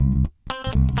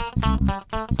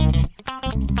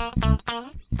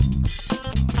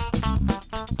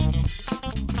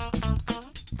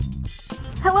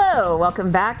Hello, welcome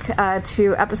back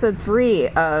to episode 3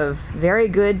 of Very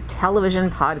Good Television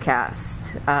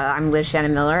Podcast. I'm Liz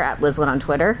Shannon Miller at Lizlet on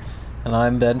Twitter. And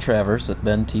I'm Ben Travers at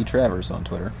Ben T. Travers on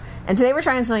Twitter. And today we're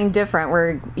trying something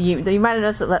different. You might have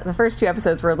noticed that the first 2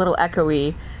 episodes were a little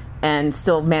echoey and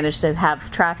still managed to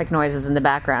have traffic noises in the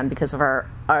background because of our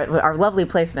lovely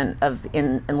placement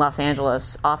in Los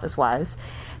Angeles, office-wise.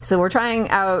 So we're trying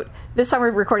out, this time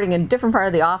we're recording in a different part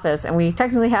of the office, and we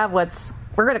technically have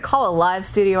we're going to call a live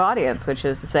studio audience, which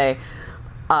is to say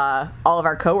all of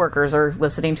our coworkers are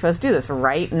listening to us do this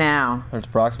right now. There's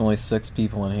approximately 6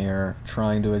 people in here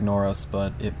trying to ignore us,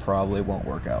 but it probably won't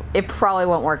work out.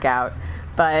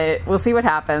 But we'll see what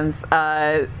happens.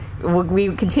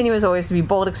 We continue, as always, to be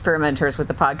bold experimenters with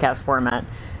the podcast format,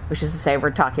 which is to say we're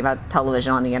talking about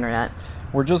television on the internet.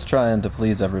 We're just trying to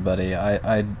please everybody.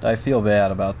 I feel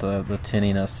bad about the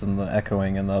tinniness and the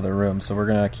echoing in the other room, so we're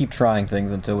going to keep trying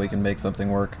things until we can make something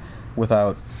work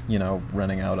without,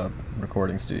 renting out a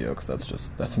recording studio, because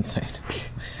that's insane.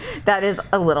 That is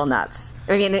a little nuts.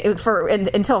 I mean,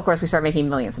 until, of course, we start making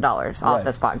millions of dollars off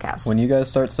this podcast. When you guys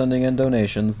start sending in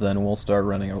donations, then we'll start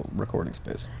renting a recording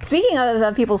space. Speaking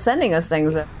of people sending us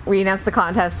things, we announced a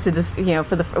contest to just,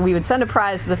 we would send a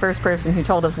prize to the first person who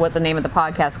told us what the name of the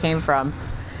podcast came from.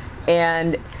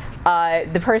 And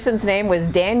the person's name was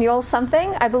Daniel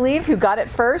something, I believe, who got it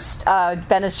first.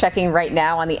 Ben is checking right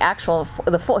now on the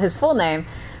his full name.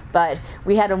 But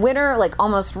we had a winner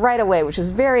almost right away, which was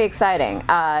very exciting.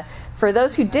 For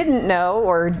those who didn't know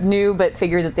or knew but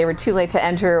figured that they were too late to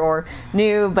enter, or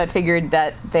knew but figured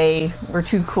that they were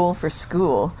too cool for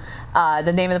school,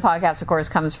 the name of the podcast, of course,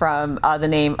 comes from the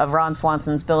name of Ron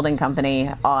Swanson's building company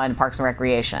on Parks and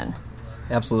Recreation.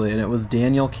 Absolutely, and it was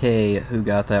Daniel K. who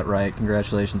got that right.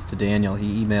 Congratulations to Daniel.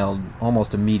 He emailed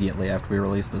almost immediately after we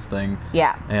released this thing.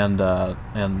 Yeah. And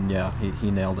yeah,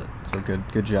 he nailed it. So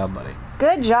good job, buddy.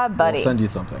 Good job, buddy. We'll send you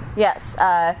something. Yes,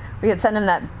 we could send him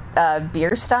that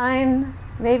beer stein,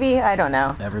 maybe? I don't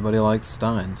know. Everybody likes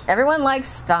steins. Everyone likes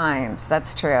steins,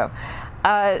 that's true.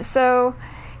 So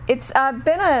it's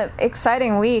been an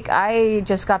exciting week. I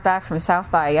just got back from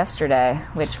South by yesterday,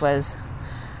 which was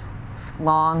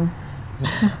long.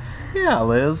 Yeah,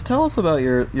 Liz, tell us about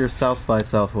your South by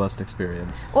Southwest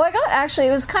experience. Well,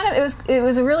 it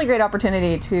was a really great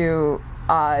opportunity to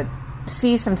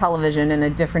see some television in a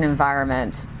different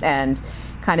environment and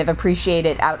kind of appreciate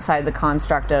it outside the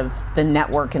construct of the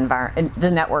network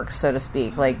the networks, so to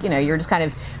speak. You're just kind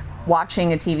of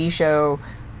watching a TV show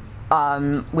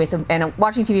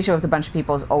watching a TV show with a bunch of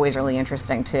people is always really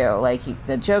interesting too.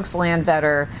 The jokes land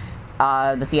better.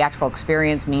 The theatrical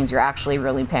experience means you're actually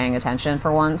really paying attention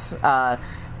for once.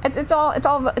 It's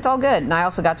all good. And I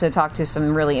also got to talk to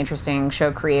some really interesting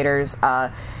show creators.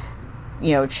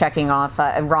 Checking off.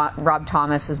 Rob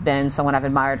Thomas has been someone I've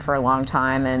admired for a long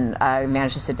time, and I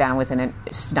managed to sit down with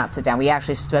not sit down. We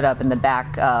actually stood up in the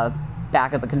back of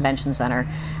the convention center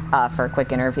for a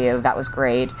quick interview. That was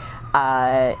great.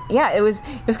 It was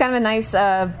kind of a nice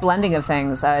blending of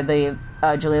things. The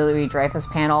Julia Louis-Dreyfus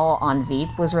panel on Veep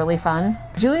was really fun.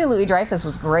 Julia Louis-Dreyfus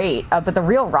was great, but the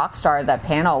real rock star of that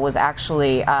panel was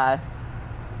actually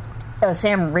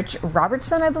Sam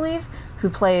Robertson, I believe, who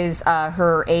plays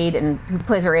her aide in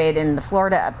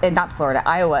the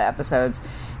Iowa episodes,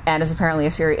 and is apparently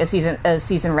a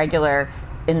season regular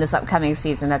in this upcoming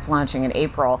season that's launching in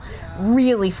April.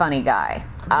 Really funny guy.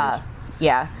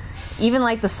 Yeah. Even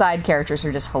the side characters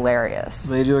are just hilarious.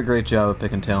 They do a great job of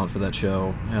picking talent for that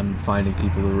show and finding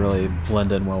people who really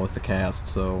blend in well with the cast.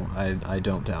 So I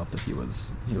don't doubt that he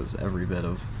was every bit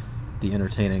of the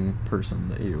entertaining person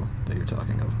that you're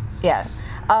talking of. Yeah.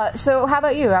 So how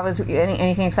about you? How was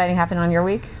anything exciting happen on your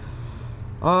week?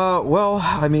 Well,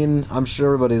 I mean, I'm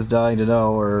sure everybody's dying to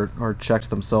know or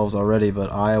checked themselves already,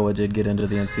 but Iowa did get into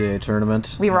the NCAA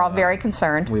tournament. We were all very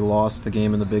concerned. We lost the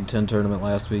game in the Big Ten tournament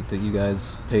last week that you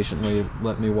guys patiently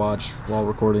let me watch while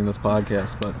recording this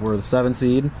podcast, but we're the 7th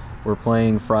seed. We're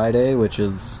playing Friday, which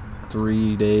is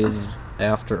 3 days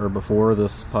after or before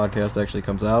this podcast actually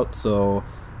comes out, so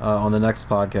on the next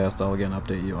podcast I'll again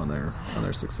update you on their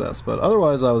success. But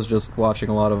otherwise I was just watching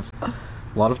a lot of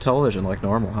television like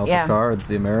normal. House of Cards,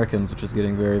 The Americans, which is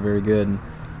getting very, very good,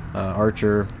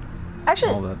 Archer.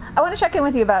 Actually, all that. I want to check in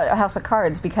with you about House of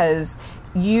Cards because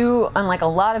you, unlike a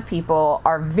lot of people,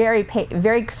 are very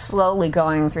slowly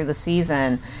going through the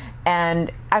season.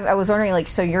 And I was wondering,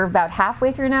 so you're about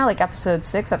halfway through now, episode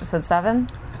 6, episode 7?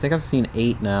 I think I've seen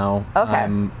 8 now.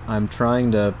 Okay. I'm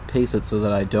trying to pace it so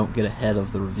that I don't get ahead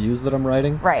of the reviews that I'm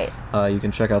writing. Right. You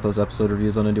can check out those episode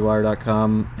reviews on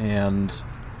IndieWire.com, and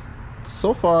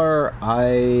so far I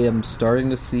am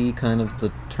starting to see kind of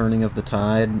the turning of the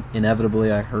tide.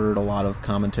 Inevitably, I heard a lot of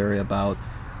commentary about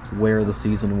where the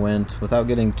season went, without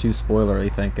getting too spoilery,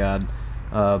 thank God.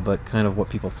 But kind of what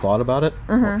people thought about it,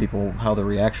 how the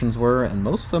reactions were, and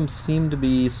most of them seem to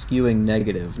be skewing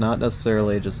negative. Not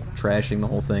necessarily just trashing the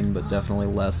whole thing, but definitely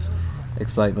less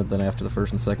excitement than after the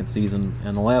first and second season.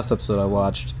 And the last episode I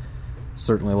watched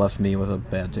certainly left me with a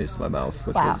bad taste in my mouth,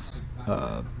 which was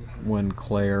when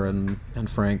Claire and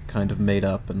Frank kind of made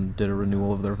up and did a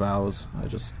renewal of their vows. I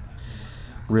just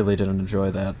really didn't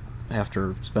enjoy that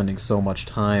after spending so much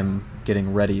time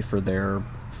getting ready for their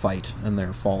fight and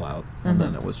their fallout, and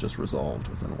then it was just resolved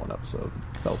within one episode.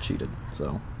 Felt cheated.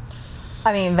 So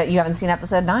I mean, but you haven't seen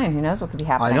episode 9. Who knows what could be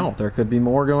happening? I know there could be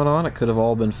more going on. It could have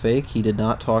all been fake. He did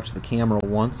not talk to the camera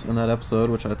once in that episode,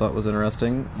 which I thought was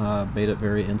interesting. Made it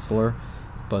very insular.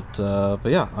 But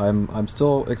yeah, I'm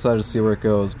still excited to see where it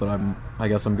goes. But I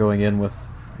guess I'm going in with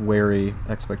wary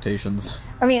expectations.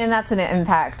 I mean, and that's an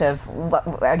impact of,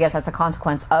 I guess that's a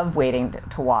consequence of waiting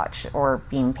to watch or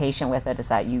being patient with it, is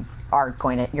that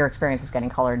your experience is getting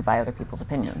colored by other people's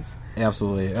opinions.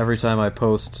 Absolutely. Every time I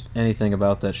post anything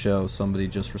about that show, somebody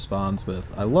just responds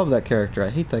with, I love that character, I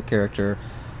hate that character,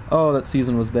 oh, that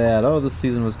season was bad, oh, this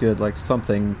season was good, like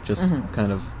something just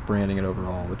kind of branding it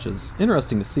overall, which is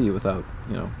interesting to see without,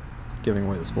 giving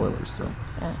away the spoilers. So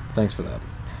thanks for that.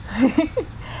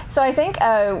 So I think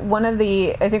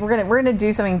we're gonna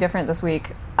do something different this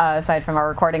week, aside from our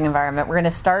recording environment. We're gonna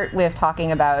start with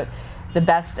talking about the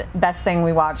best thing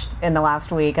we watched in the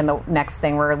last week, and the next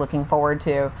thing we're looking forward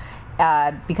to,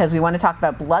 because we want to talk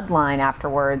about Bloodline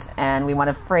afterwards, and we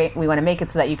want to make it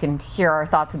so that you can hear our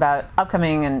thoughts about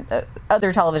upcoming and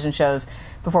other television shows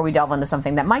before we delve into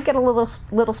something that might get a little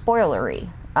spoilery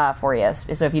for you.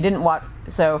 So if you didn't watch,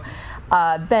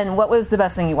 Ben, what was the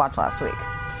best thing you watched last week?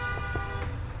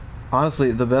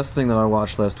 Honestly, the best thing that I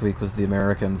watched last week was The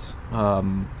Americans.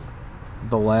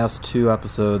 The last 2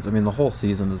 episodes, I mean, the whole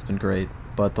season has been great,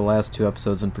 but the last 2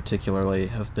 episodes in particularly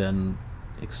have been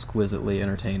exquisitely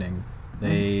entertaining.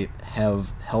 They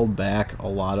have held back a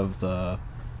lot of the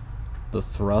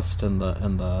thrust and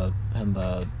the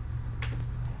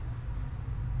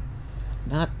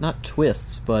not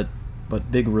twists, but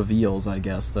big reveals, I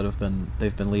guess, that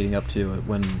they've been leading up to it,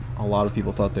 when a lot of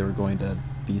people thought they were going to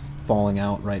be falling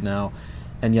out right now,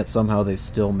 and yet somehow they've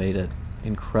still made it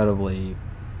incredibly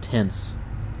tense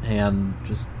and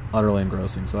just utterly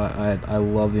engrossing. So I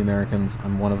love The Americans.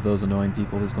 I'm one of those annoying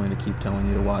people who's going to keep telling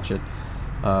you to watch it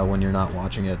when you're not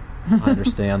watching it. I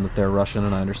understand that they're Russian,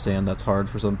 and I understand that's hard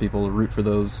for some people to root for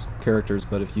those characters,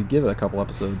 but if you give it a couple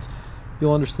episodes,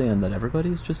 you'll understand that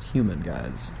everybody's just human,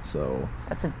 guys. So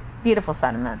that's a beautiful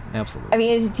sentiment. Absolutely. I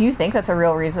mean, do you think that's a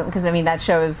real reason? Because, I mean, that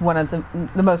show is one of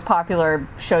the most popular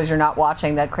shows you're not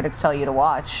watching that critics tell you to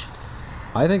watch.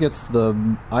 I think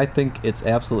it's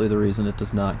absolutely the reason it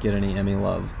does not get any Emmy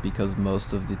love, because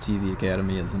most of the TV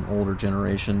Academy is an older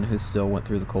generation who still went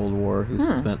through the Cold War, who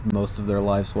spent most of their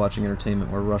lives watching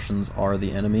entertainment where Russians are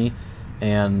the enemy,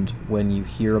 and when you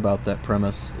hear about that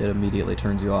premise, it immediately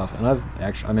turns you off. And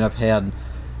I've had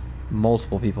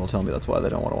multiple people tell me that's why they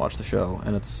don't want to watch the show,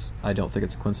 and I don't think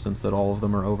it's a coincidence that all of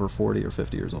them are over 40 or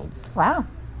 50 years old. Wow.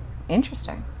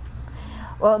 Interesting.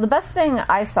 Well, the best thing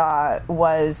I saw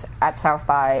was at South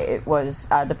by. It was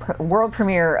the world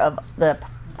premiere of the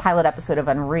pilot episode of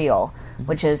Unreal,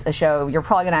 which is a show you're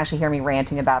probably going to actually hear me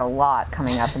ranting about a lot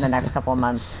coming up in the next couple of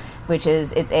months. Which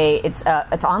is it's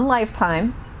on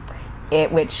Lifetime,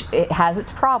 which it has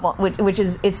its problem, which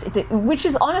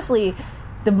is honestly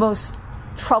the most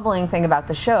troubling thing about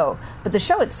the show. But the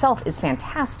show itself is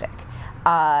fantastic.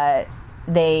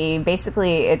 They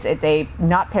basically it's a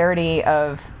not parody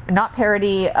of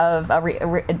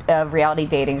reality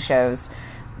dating shows,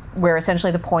 where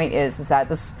essentially the point is that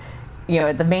this,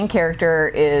 the main character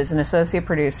is an associate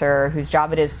producer whose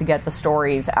job it is to get the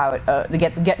stories out, to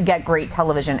get great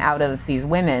television out of these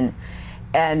women,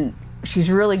 and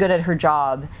she's really good at her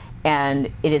job,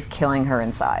 and it is killing her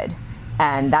inside.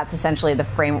 And that's essentially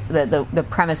the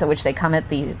premise at which they come at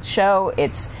the show.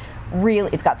 It's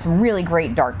got some really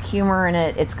great dark humor in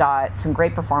it. It's got some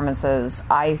great performances.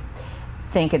 I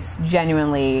think it's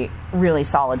genuinely really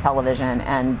solid television,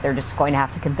 and they're just going to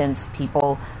have to convince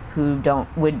people who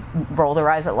would roll their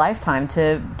eyes at Lifetime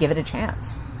to give it a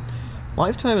chance.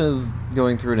 Lifetime is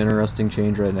going through an interesting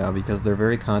change right now, because they're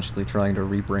very consciously trying to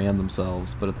rebrand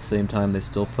themselves, but at the same time they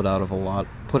still put out a lot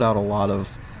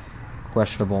of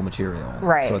questionable material.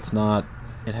 Right. So it's not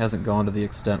it hasn't gone to the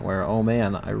extent where, oh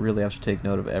man, I really have to take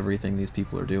note of everything these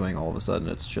people are doing all of a sudden.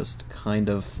 It's just kind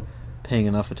of paying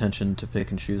enough attention to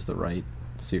pick and choose the right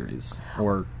series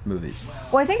or movies.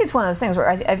 Well, I think it's one of those things where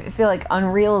I feel like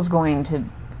Unreal is going to,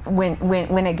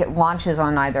 when it launches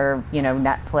on either, you know,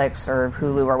 Netflix or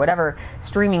Hulu or whatever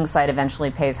streaming site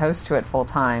eventually pays host to it full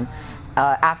time,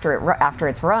 after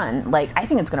it's run, like, I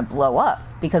think it's going to blow up,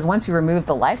 because once you remove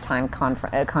the Lifetime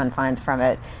confines from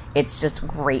it, it's just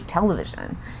great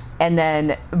television. And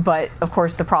then, but of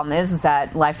course the problem is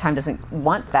that Lifetime doesn't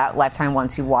want that. Lifetime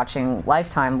wants you watching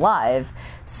Lifetime live.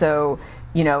 So,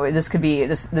 you know, this could be,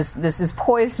 this is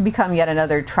poised to become yet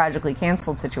another tragically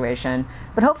canceled situation,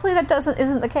 but hopefully that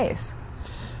isn't the case.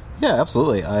 Yeah,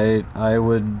 absolutely. I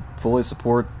would fully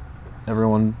support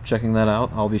everyone checking that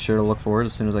out. I'll be sure to look for it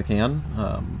as soon as I can.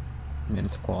 I mean,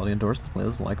 it's a quality endorsement,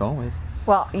 Liz, like always.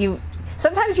 Well,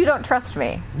 sometimes you don't trust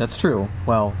me. That's true.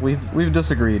 Well, we've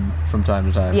disagreed from time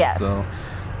to time. Yes. So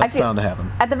that's bound to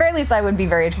happen. At the very least, I would be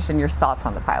very interested in your thoughts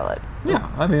on the pilot. Yeah,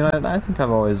 I mean, I think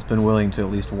I've always been willing to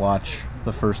at least watch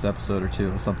the first episode or two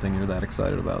of something you're that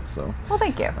excited about. So. Well,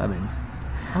 thank you. I mean,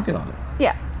 I'll get on it.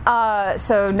 Yeah.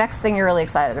 So next thing you're really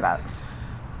excited about?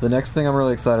 The next thing I'm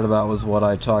really excited about was what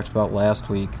I talked about last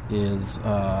week, is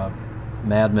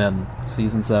Mad Men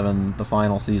Season 7, the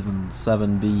final season,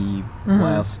 7B,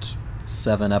 last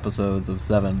 7 episodes of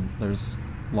 7. There's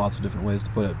lots of different ways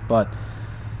to put it, but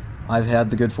I've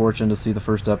had the good fortune to see the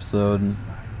first episode.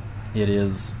 It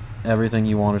is everything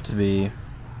you want it to be.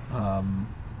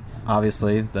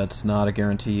 Obviously, that's not a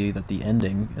guarantee that the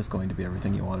ending is going to be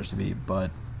everything you want it to be, but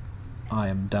I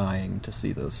am dying to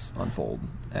see this unfold,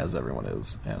 as everyone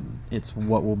is, and it's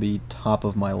what will be top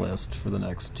of my list for the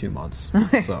next 2 months.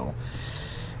 So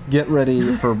get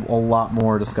ready for a lot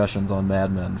more discussions on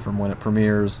Mad Men, from when it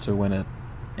premieres to when it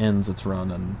ends its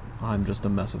run, and I'm just a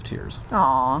mess of tears.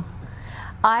 Aw.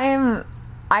 I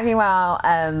meanwhile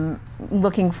am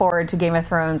looking forward to Game of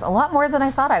Thrones a lot more than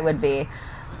I thought I would be.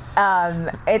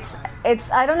 It's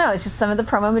I don't know, it's just some of the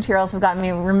promo materials have gotten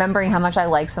me remembering how much I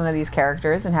like some of these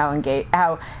characters and how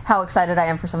excited I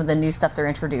am for some of the new stuff they're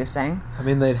introducing. I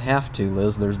mean, they'd have to,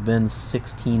 Liz. There's been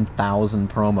 16,000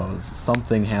 promos.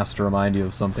 Something has to remind you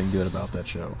of something good about that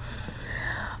show.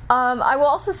 I will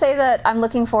also say that I'm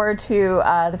looking forward to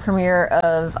the premiere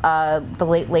of The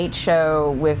Late Late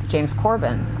Show with James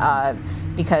Corden,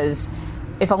 because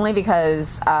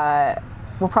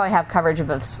we'll probably have coverage of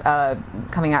this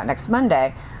coming out next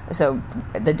Monday, so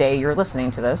the day you're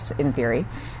listening to this, in theory.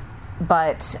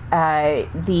 But I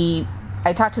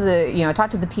talked to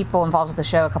the people involved with the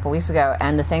show a couple weeks ago,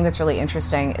 and the thing that's really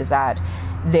interesting is that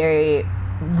they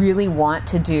really want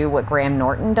to do what Graham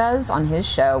Norton does on his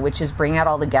show, which is bring out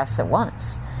all the guests at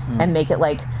once and make it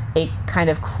like a kind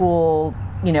of cool,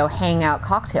 you know, hangout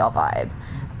cocktail vibe.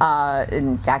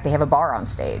 In fact, they have a bar on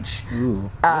stage. Ooh,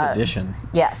 good addition.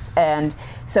 Yes, and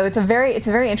so it's a very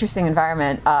interesting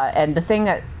environment. And the thing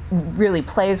that really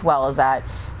plays well is that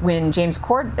when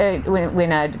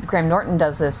Graham Norton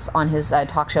does this on his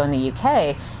talk show in the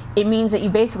UK, it means that you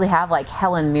basically have like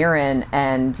Helen Mirren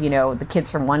and, you know, the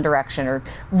kids from One Direction, or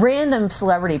random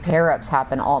celebrity pair-ups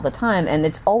happen all the time, and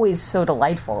it's always so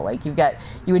delightful. Like you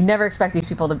would never expect these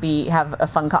people to be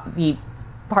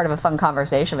part of a fun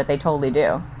conversation, but they totally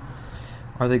do.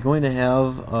 Are they going to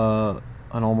have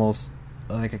an almost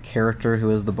like a character who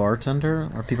is the bartender?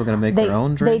 Are people going to make their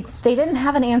own drinks? They didn't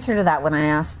have an answer to that when I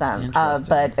asked them.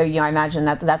 But you know, I imagine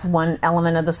that's one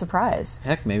element of the surprise.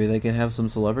 Heck, maybe they can have some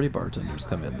celebrity bartenders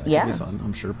come in. That could be fun.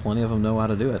 I'm sure plenty of them know how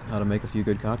to do it, how to make a few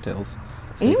good cocktails.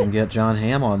 If we can get John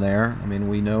Hamm on there, I mean,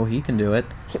 we know he can do it.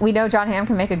 We know John Hamm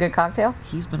can make a good cocktail?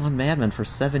 He's been on Mad Men for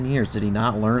 7 years. Did he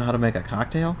not learn how to make a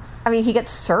cocktail? I mean, he gets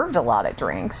served a lot at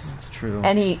drinks. That's true.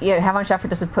 And how much effort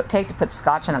does it take to put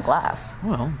scotch in a glass?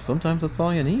 Well, sometimes that's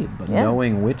all you need. But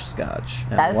knowing which scotch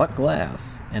and what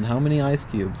glass and how many ice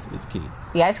cubes is key.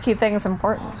 The ice cube thing is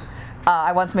important.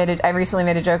 I recently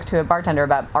made a joke to a bartender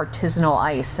about artisanal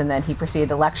ice, and then he proceeded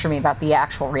to lecture me about the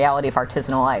actual reality of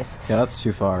artisanal ice. Yeah, that's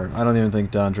too far. I don't even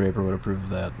think Don Draper would approve of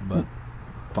that, but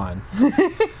fine.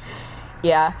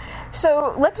 Yeah.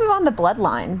 So let's move on to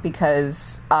Bloodline,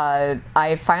 because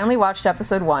I finally watched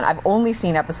episode 1. I've only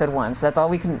seen episode 1, so that's all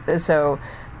we can.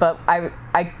 But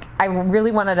I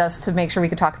really wanted us to make sure we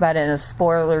could talk about it in a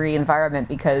spoilery environment,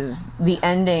 because the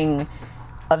ending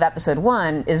of episode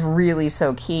 1 is really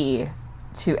so key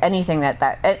to anything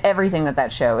everything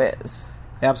that show is.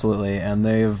 Absolutely, and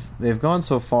they've gone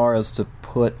so far as to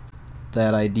put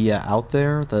that idea out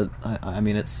there that I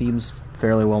mean, it seems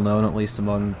fairly well known, at least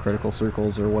among critical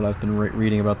circles, or what I've been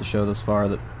reading about the show thus far,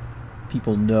 that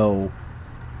people know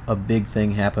a big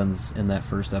thing happens in that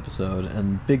first episode,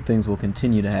 and big things will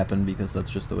continue to happen because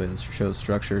that's just the way this show's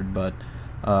structured. But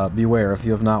beware, if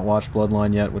you have not watched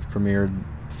Bloodline yet, which premiered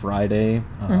Friday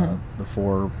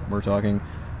before we're talking,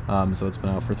 so it's been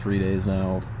out for 3 days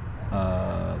now.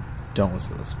 Don't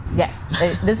listen to this. Yes,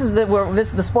 this is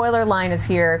the spoiler line is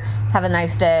here. Have a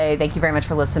nice day. Thank you very much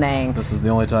for listening. This is the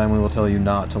only time we will tell you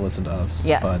not to listen to us.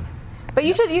 Yes, but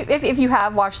you should. If you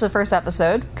have watched the first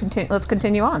episode, let's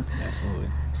continue on. Absolutely.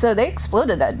 So they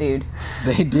exploded that dude.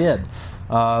 They did.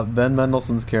 Ben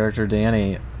Mendelsohn's character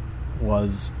Danny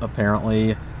was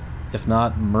apparently, if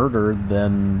not murdered,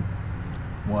 then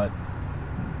what?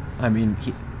 I mean,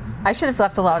 I should have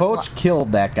left a lot. Coach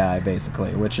killed that guy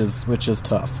basically, which is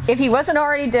tough. If he wasn't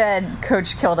already dead,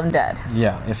 Coach killed him dead.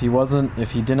 Yeah, if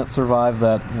he didn't survive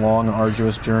that long,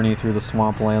 arduous journey through the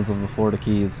swamplands of the Florida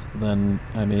Keys, then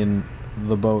I mean,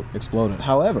 the boat exploded.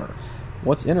 However,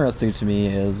 what's interesting to me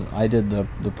is I did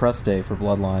the press day for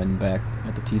Bloodline back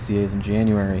at the TCAs in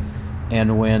January,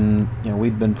 and when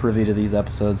we'd been privy to these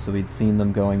episodes, so we'd seen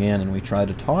them going in, and we tried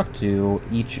to talk to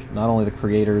each, not only the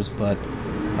creators, but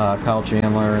Kyle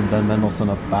Chandler and Ben Mendelsohn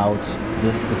about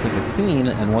this specific scene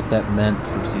and what that meant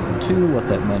for season 2, what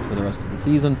that meant for the rest of the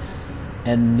season,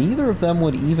 and neither of them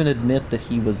would even admit that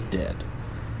he was dead.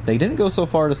 They didn't go so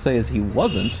far to say as he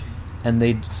wasn't, and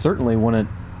they certainly wouldn't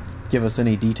give us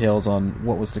any details on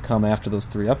what was to come after those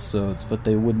 3 episodes, but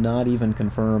they would not even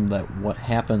confirm that what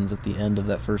happens at the end of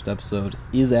that first episode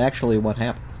is actually what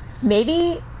happens.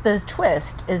 Maybe the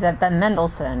twist is that Ben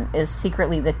Mendelsohn is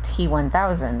secretly the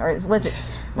T-1000, or was it?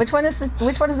 Which one is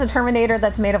the Terminator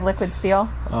that's made of liquid steel?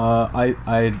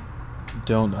 I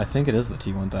don't. I think it is the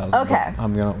T-1000. Okay.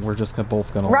 We're just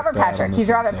both gonna. Robert Patrick. He's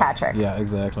Robert Patrick. Yeah,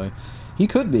 exactly. He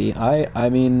could be. I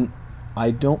mean, I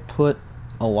don't put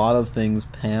a lot of things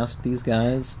past these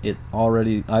guys.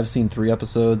 I've seen 3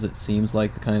 episodes. It seems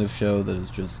like the kind of show that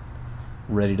is just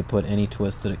ready to put any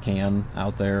twist that it can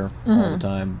out there all the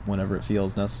time whenever it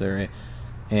feels necessary.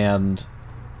 And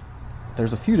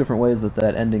there's a few different ways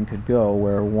that ending could go,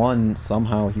 where one,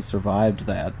 somehow he survived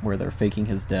that, where they're faking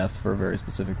his death for a very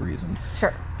specific reason.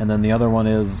 Sure. And then the other one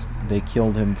is they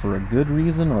killed him for a good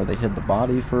reason, or they hid the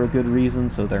body for a good reason,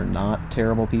 so they're not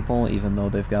terrible people, even though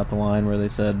they've got the line where they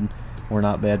said, we're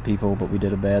not bad people, but we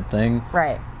did a bad thing.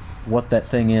 Right. What that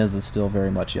thing is still very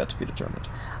much yet to be determined.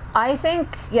 I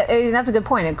think, yeah, I mean, that's a good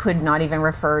point. It could not even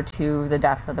refer to the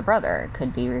death of the brother. It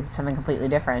could be something completely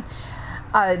different.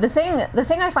 The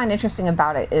thing I find interesting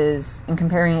about it is, in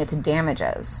comparing it to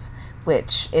Damages,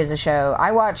 which is a show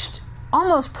I watched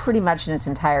almost pretty much in its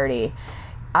entirety.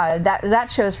 That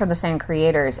show's from the same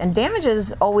creators, and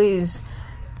Damages has always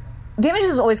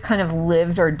kind of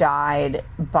lived or died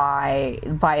by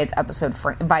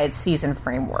its season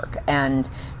framework. And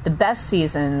the best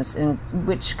seasons,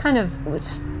 which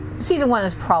season 1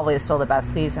 is probably still the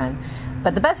best season,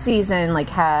 but the best season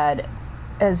had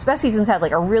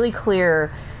like a really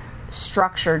clear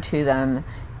structure to them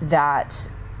that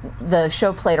the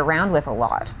show played around with a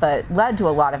lot, but led to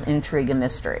a lot of intrigue and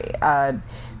mystery.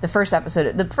 The first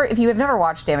episode, if you have never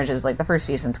watched Damages, the first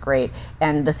season's great,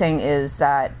 and the thing is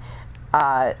that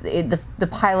the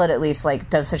pilot at least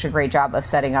does such a great job of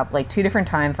setting up 2 different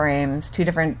time frames, two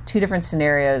different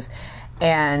scenarios,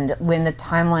 and when the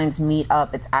timelines meet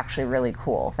up, it's actually really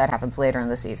cool. That happens later in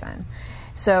the season.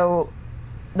 So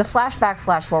the flashback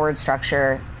flash forward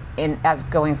structure as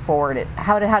going forward,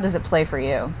 how does it play for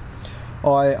you?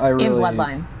 Oh, I really in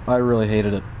Bloodline. I really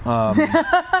hated it.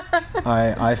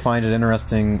 I find it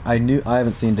interesting. I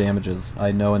haven't seen Damages.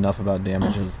 I know enough about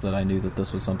Damages that I knew that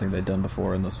this was something they'd done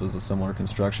before, and this was a similar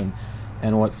construction.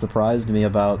 And what surprised me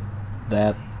about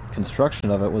that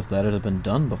construction of it was that it had been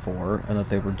done before, and that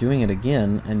they were doing it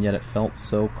again, and yet it felt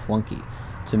so clunky.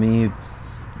 To me,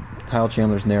 Kyle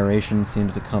Chandler's narration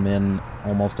seems to come in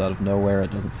almost out of nowhere.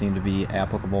 It doesn't seem to be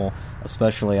applicable,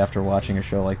 especially after watching a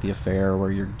show like The Affair, where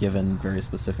you're given very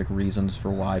specific reasons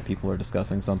for why people are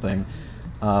discussing something.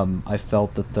 I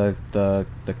felt that the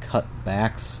cut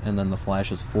backs and then the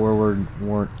flashes forward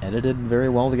weren't edited very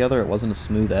well together. It wasn't a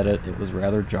smooth edit. It was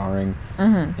rather jarring.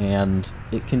 Mm-hmm. And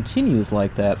it continues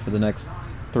like that for the next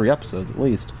 3 episodes at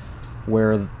least,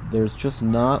 where there's just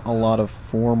not a lot of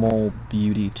formal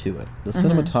beauty to it. The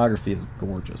cinematography is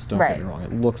gorgeous, don't get me wrong.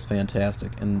 It looks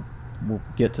fantastic, and we'll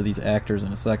get to these actors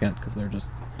in a second because they're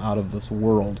just out of this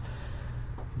world.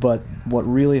 But what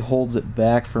really holds it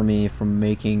back for me from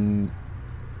making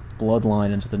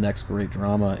Bloodline into the next great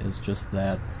drama is just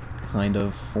that kind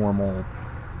of formal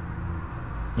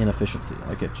inefficiency.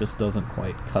 It just doesn't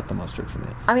quite cut the mustard for me.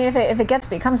 I mean, if it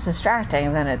becomes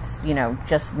distracting, then it's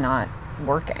just not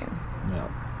working.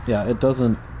 Yeah, it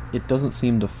doesn't it doesn't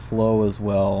seem to flow as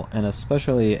well, and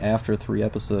especially after 3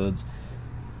 episodes,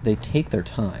 they take their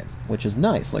time, which is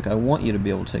nice. Like, I want you to be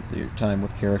able to take your time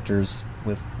with characters,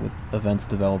 with events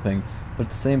developing, but at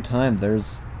the same time,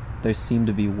 they seem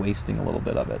to be wasting a little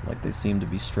bit of it. Like, they seem to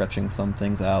be stretching some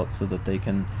things out so that they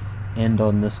can end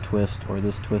on this twist, or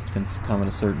this twist can come at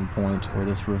a certain point, or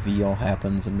this reveal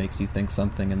happens and makes you think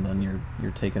something, and then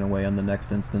you're taken away on the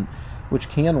next instant, which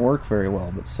can work very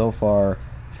well. But so far,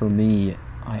 for me,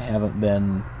 I haven't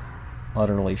been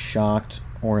utterly shocked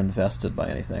or invested by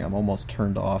anything. I'm almost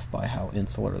turned off by how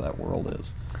insular that world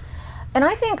is. And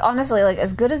I think, honestly, like,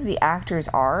 as good as the actors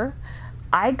are,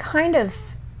 I kind of,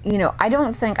 I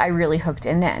don't think I really hooked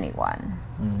into anyone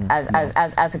as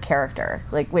a character,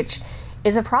 like, which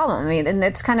is a problem. I mean, and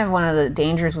it's kind of one of the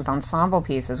dangers with ensemble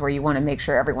pieces, where you want to make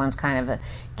sure everyone's kind of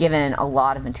given a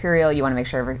lot of material. You want to make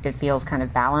sure it feels kind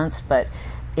of balanced, but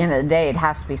at the end of the day, it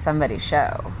has to be somebody's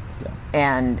show. Yeah.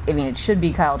 And I mean, it should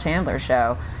be Kyle Chandler's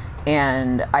show,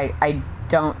 and I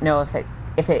don't know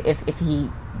if he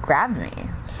grabbed me.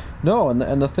 No, and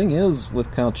the thing is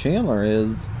with Kyle Chandler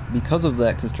is, because of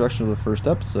that construction of the first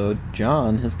episode,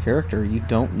 John, his character, you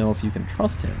don't know if you can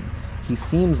trust him. He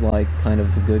seems like kind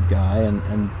of the good guy,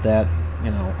 and that,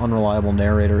 unreliable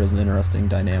narrator is an interesting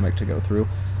dynamic to go through.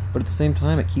 But at the same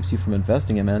time, it keeps you from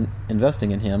investing in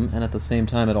him, and at the same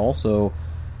time, it also,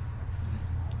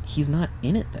 he's not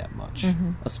in it that much,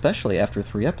 especially after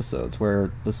 3 episodes,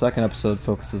 where the second episode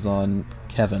focuses on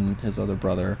Kevin, his other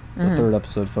brother. The third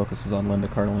episode focuses on Linda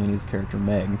Cardellini's character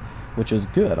Meg, which is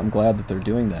good. I'm glad that they're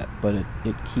doing that, but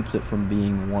it keeps it from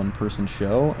being one-person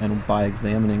show, and by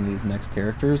examining these next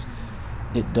characters,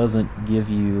 it doesn't give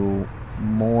you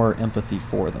more empathy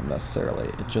for them necessarily.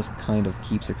 It just kind of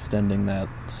keeps extending that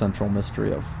central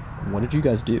mystery of, what did you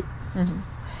guys do?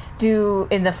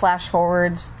 In the flash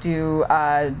forwards,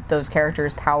 those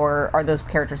characters are those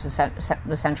characters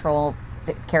the central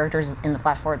characters in the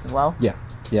flash forwards as well?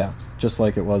 Yeah. Just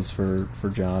like it was for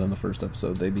John in the first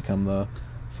episode, they become the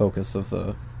focus of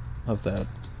that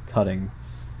cutting.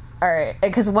 All right,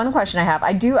 because one question I have,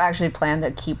 I do actually plan to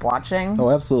keep watching.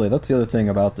 Oh, absolutely. That's the other thing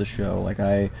about this show. Like,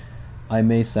 I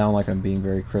may sound like I'm being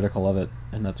very critical of it,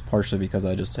 and that's partially because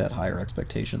I just had higher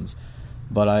expectations.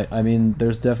 But I mean,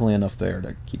 there's definitely enough there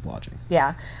to keep watching.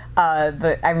 Yeah,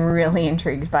 but I'm really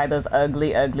intrigued by those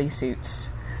ugly, ugly suits.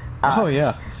 Oh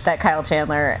yeah, that Kyle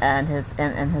Chandler and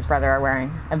his brother are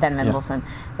wearing, Ben Mendelsohn.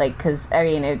 Yeah. Like, because I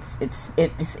mean,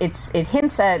 it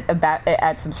hints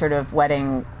at some sort of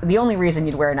wedding. The only reason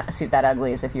you'd wear a suit that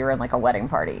ugly is if you were in like a wedding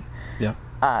party. Yeah.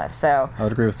 So I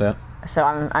would agree with that. So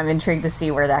I'm intrigued to see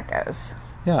where that goes.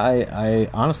 Yeah, I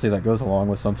honestly, that goes along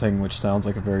with something which sounds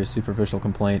like a very superficial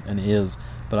complaint, and is,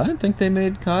 but I didn't think they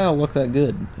made Kyle look that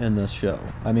good in this show.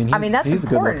 I mean, that's he's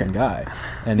important. A good-looking guy,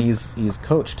 and he's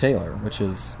Coach Taylor, which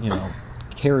is,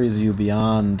 carries you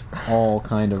beyond all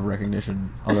kind of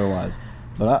recognition otherwise.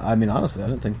 But I mean, honestly, I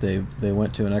didn't think they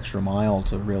went to an extra mile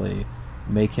to really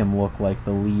make him look like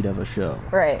the lead of a show.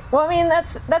 Right. Well, I mean,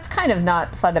 that's kind of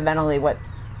not fundamentally what...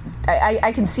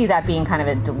 I can see that being kind of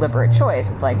a deliberate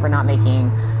choice. It's like, we're not making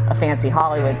a fancy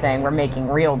Hollywood thing. We're making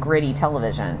real gritty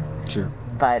television. Sure.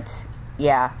 But,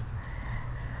 yeah.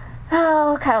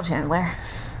 Oh, Kyle Chandler.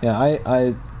 Yeah,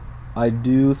 I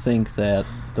do think that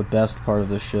the best part of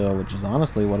the show, which is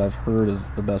honestly what I've heard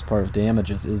is the best part of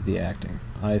Damages, is the acting.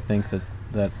 I think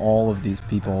that all of these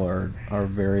people are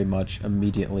very much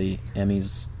immediately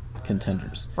Emmys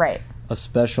contenders. Right.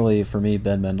 Especially for me,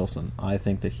 Ben Mendelsohn. I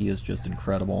think that he is just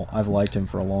incredible. I've liked him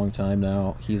for a long time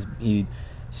now. He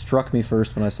struck me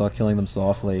first when I saw Killing Them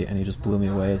Softly, and he just blew me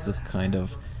away as this kind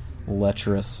of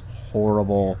lecherous,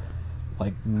 horrible,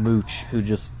 like, mooch who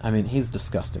just... I mean, he's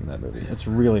disgusting, that movie. It's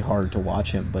really hard to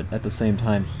watch him, but at the same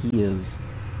time, he is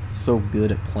so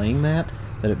good at playing that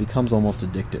it becomes almost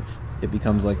addictive. It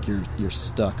becomes like you're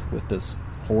stuck with this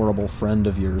horrible friend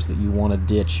of yours that you want to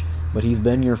ditch, but he's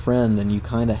been your friend and you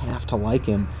kind of have to like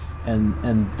him,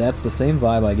 and that's the same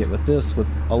vibe I get with this, with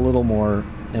a little more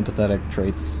empathetic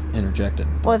traits interjected.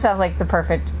 Well, it sounds like the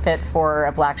perfect fit for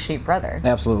a black sheep brother.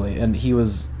 Absolutely. And he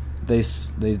was... They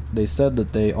said that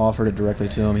they offered it directly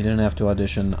to him. He didn't have to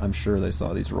audition. I'm sure they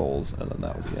saw these roles, and then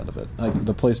that was the end of it. Like,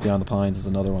 The Place Beyond the Pines is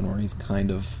another one where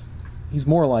he's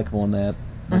more likable in that,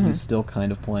 but he's still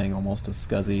kind of playing almost a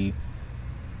scuzzy,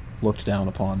 looked down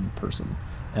upon person.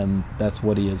 And that's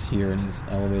what he is here, and he's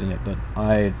elevating it. But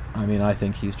I mean, I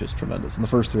think he's just tremendous. In the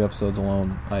first 3 episodes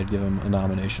alone, I'd give him a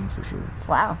nomination for sure.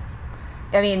 Wow.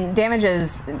 I mean,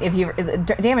 Damages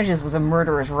was a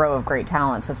murderer's row of great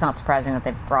talent, so it's not surprising that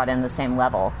they've brought in the same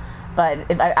level. But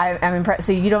I'm impressed.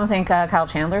 So you don't think Kyle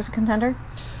Chandler's a contender?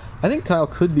 I think Kyle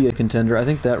could be a contender. I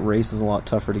think that race is a lot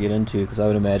tougher to get into because I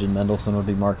would imagine Mendelsohn would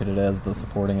be marketed as the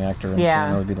supporting actor and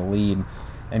Chandler would be the lead.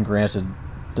 And granted,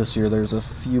 this year there's a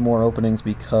few more openings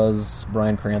because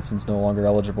Bryan Cranston's no longer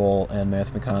eligible and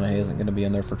Matthew McConaughey isn't going to be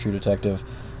in there for True Detective.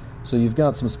 So you've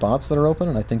got some spots that are open,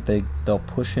 and I think they'll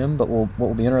push him. But what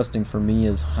will be interesting for me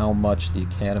is how much the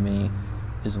Academy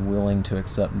is willing to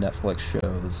accept Netflix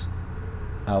shows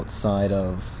outside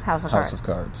of House of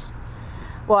Cards.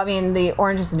 Well, I mean, the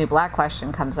Orange is the New Black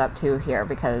question comes up, too, here,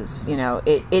 because,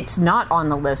 it's not on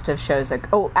the list of shows that...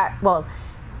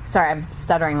 sorry, I'm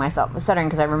stuttering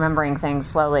because I'm remembering things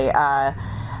slowly.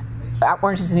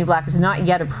 Orange is the New Black is not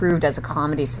yet approved as a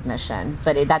comedy submission,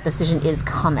 but that decision is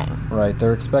coming. Right.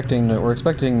 We're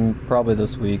expecting probably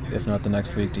this week, if not the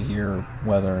next week, to hear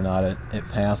whether or not it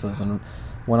passes. And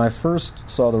when I first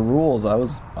saw the rules, I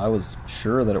was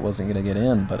sure that it wasn't going to get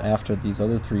in, but after these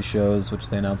other 3 shows, which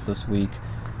they announced this week,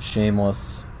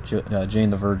 Shameless, Jane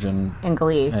the Virgin, and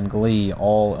Glee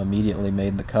all immediately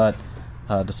made the cut,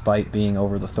 despite being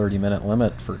over the 30-minute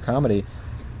limit for comedy.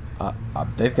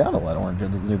 They've got to let Orange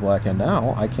is the New Black in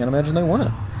now. I can't imagine they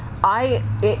wouldn't.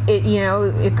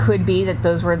 It could be that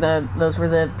those were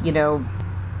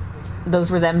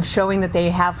them showing that they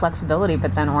have flexibility,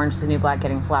 but then Orange is the New Black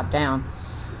getting slapped down.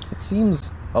 It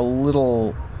seems a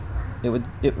little. It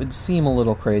would seem a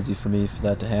little crazy for me for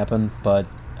that to happen, but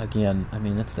again, I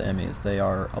mean, it's the Emmys. They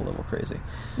are a little crazy.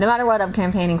 No matter what, I'm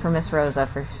campaigning for Miss Rosa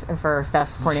for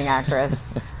Best Supporting Actress.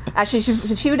 Actually,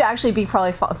 she would actually be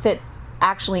probably fit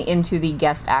actually into the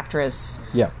guest actress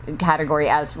category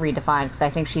as redefined, because I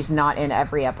think she's not in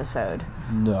every episode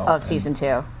of season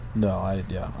 2. No, I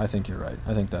think you're right.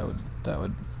 I think that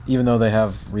would even though they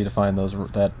have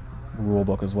redefined that rule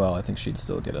book as well, I think she'd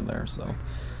still get in there. So,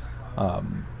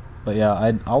 but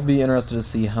yeah, I'll be interested to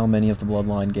see how many of the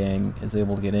Bloodline gang is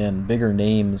able to get in. Bigger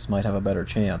names might have a better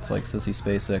chance, like Sissy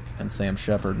Spacek and Sam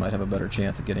Shepard might have a better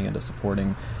chance at getting into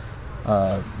supporting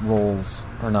roles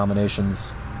or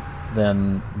nominations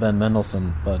than Ben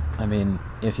Mendelsohn. But I mean,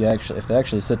 if they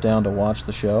actually sit down to watch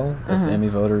the show, if Emmy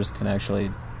voters can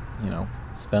actually,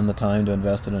 spend the time to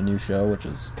invest in a new show, which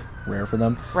is rare for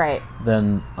them, right?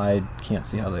 Then I can't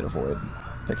see how they'd avoid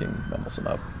picking Mendelsohn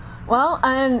up. Well,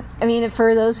 I mean,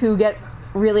 for those who get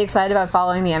really excited about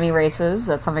following the Emmy races,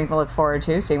 that's something to look forward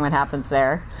to, seeing what happens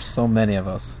there. So many of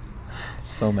us.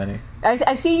 So many.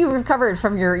 I see you recovered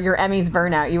from your Emmys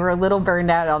burnout. You were a little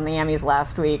burned out on the Emmys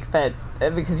last week, but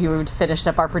because you finished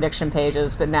up our prediction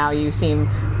pages, but now you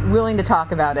seem willing to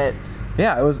talk about it.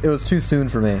 Yeah, it was too soon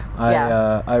for me.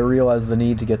 I realized the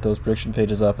need to get those prediction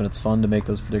pages up, and it's fun to make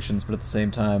those predictions, but at the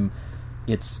same time,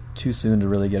 it's too soon to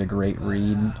really get a great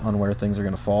read on where things are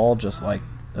going to fall. Just like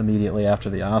immediately after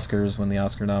the Oscars, when the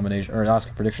Oscar nomination or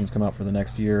Oscar predictions come out for the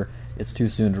next year, it's too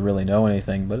soon to really know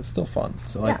anything, but it's still fun.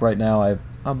 So right now,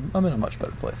 I'm in a much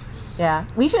better place. Yeah,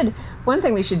 one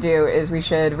thing we should do is we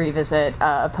should revisit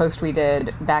a post we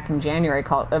did back in January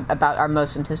about our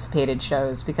most anticipated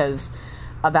shows, because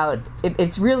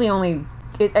it's really only,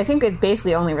 I think it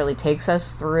basically only really takes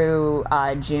us through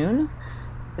June.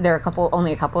 There are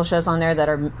only a couple of shows on there that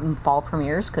are fall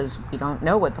premieres, because we don't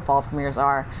know what the fall premieres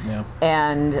are. Yeah.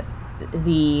 And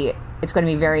it's going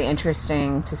to be very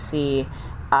interesting to see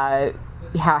how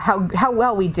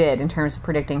well we did in terms of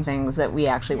predicting things that we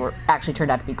actually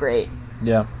turned out to be great.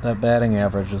 Yeah, that batting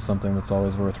average is something that's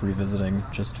always worth revisiting,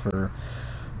 just for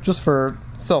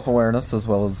self-awareness, as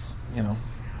well as,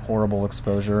 horrible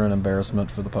exposure and embarrassment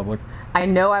for the public. I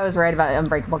know I was right about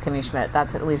Unbreakable Kimmy Schmidt.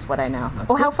 That's at least what I know.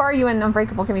 How far are you in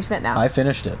Unbreakable Kimmy Schmidt now? I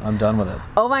finished it. I'm done with it.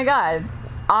 Oh my God.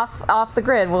 Off the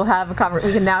grid, we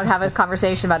can now have a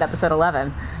conversation about episode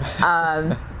 11.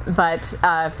 But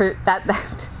for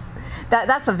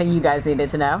that's something you guys needed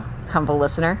to know, humble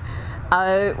listener.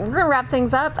 We're going to wrap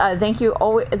things up. Thank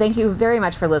you very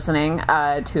much for listening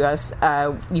to us.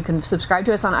 You can subscribe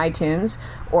to us on iTunes,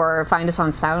 or find us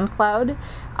on SoundCloud,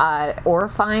 or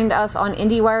find us on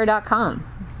IndieWire.com,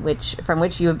 from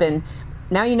which you have been.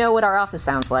 Now you know what our office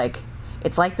sounds like.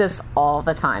 It's like this all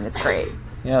the time. It's great.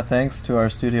 Yeah, thanks to our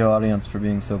studio audience for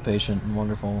being so patient and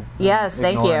wonderful. Yes,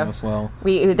 thank you. Us well.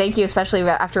 Thank you, especially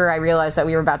after I realized that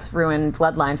we were about to ruin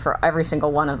Bloodline for every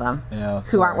single one of them,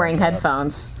 who aren't wearing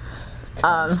headphones.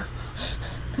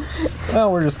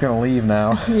 Well, we're just going to leave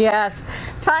now. Yes.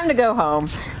 Time to go home.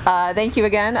 Thank you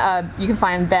again. You can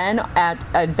find Ben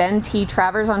at Ben T.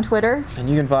 Travers on Twitter. And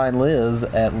you can find Liz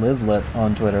at Lizlet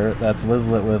on Twitter. That's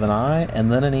Lizlet with an I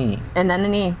and then an E. And then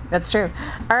an E. That's true.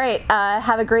 All right.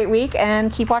 Have a great week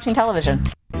and keep watching television.